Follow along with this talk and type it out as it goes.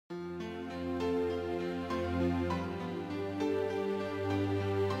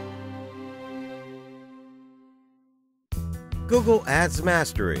Google Ads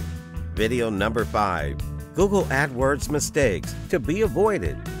Mastery. Video number 5. Google AdWords Mistakes to be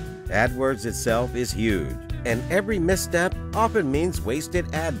avoided. AdWords itself is huge, and every misstep often means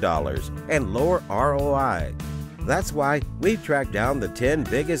wasted ad dollars and lower ROI. That's why we've tracked down the 10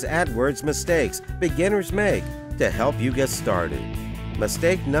 biggest AdWords mistakes beginners make to help you get started.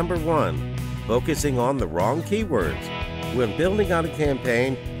 Mistake number 1. Focusing on the wrong keywords. When building out a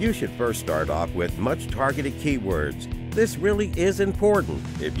campaign, you should first start off with much targeted keywords. This really is important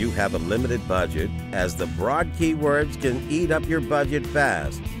if you have a limited budget, as the broad keywords can eat up your budget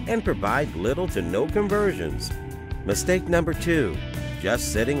fast and provide little to no conversions. Mistake number 2.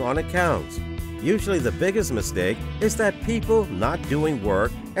 Just sitting on accounts. Usually the biggest mistake is that people not doing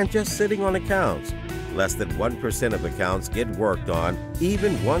work and just sitting on accounts. Less than 1% of accounts get worked on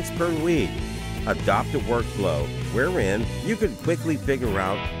even once per week. Adopt a workflow wherein you can quickly figure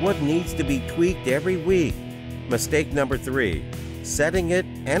out what needs to be tweaked every week. Mistake number 3. Setting it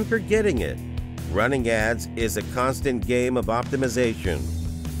and forgetting it. Running ads is a constant game of optimization.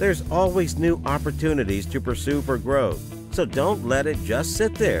 There's always new opportunities to pursue for growth, so don't let it just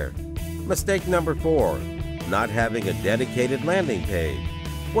sit there. Mistake number 4. Not having a dedicated landing page.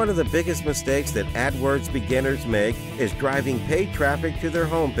 One of the biggest mistakes that AdWords beginners make is driving paid traffic to their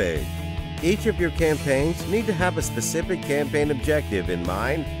homepage. Each of your campaigns need to have a specific campaign objective in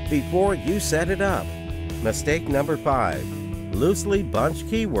mind before you set it up. Mistake number 5. Loosely bunched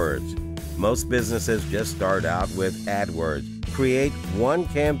keywords. Most businesses just start out with AdWords, create one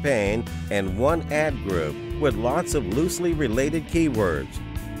campaign and one ad group with lots of loosely related keywords.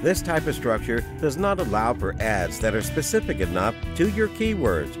 This type of structure does not allow for ads that are specific enough to your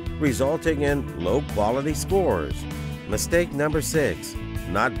keywords, resulting in low quality scores. Mistake number 6.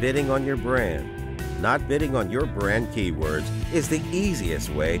 Not bidding on your brand. Not bidding on your brand keywords is the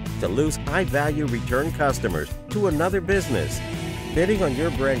easiest way to lose high-value return customers to another business. Bidding on your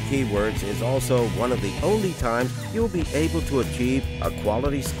brand keywords is also one of the only times you'll be able to achieve a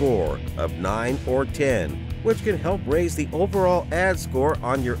quality score of 9 or 10, which can help raise the overall ad score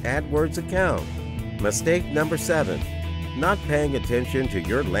on your AdWords account. Mistake number 7. Not paying attention to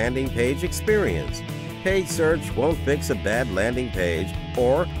your landing page experience. Paid search won't fix a bad landing page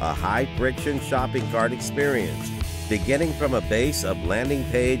or a high-friction shopping cart experience. Beginning from a base of landing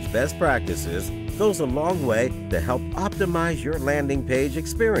page best practices goes a long way to help optimize your landing page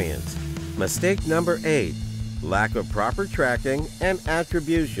experience. Mistake number 8. Lack of proper tracking and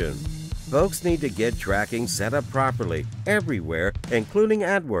attribution. Folks need to get tracking set up properly everywhere, including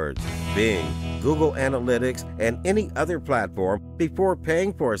AdWords, Bing, Google Analytics, and any other platform before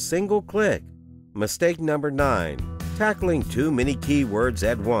paying for a single click. Mistake number 9. Tackling too many keywords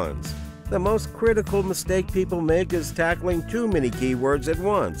at once. The most critical mistake people make is tackling too many keywords at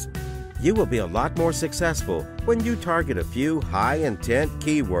once. You will be a lot more successful when you target a few high-intent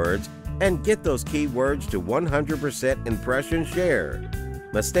keywords and get those keywords to 100% impression share.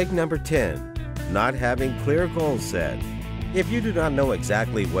 Mistake number 10. Not having clear goals set. If you do not know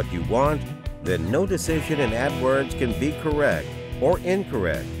exactly what you want, then no decision in AdWords can be correct or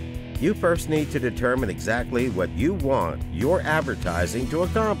incorrect. You first need to determine exactly what you want your advertising to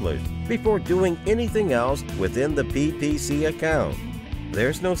accomplish before doing anything else within the PPC account.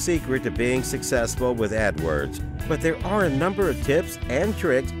 There's no secret to being successful with AdWords, but there are a number of tips and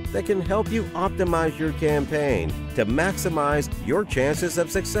tricks that can help you optimize your campaign to maximize your chances of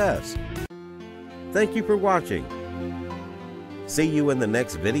success. Thank you for watching. See you in the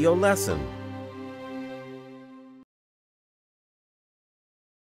next video lesson.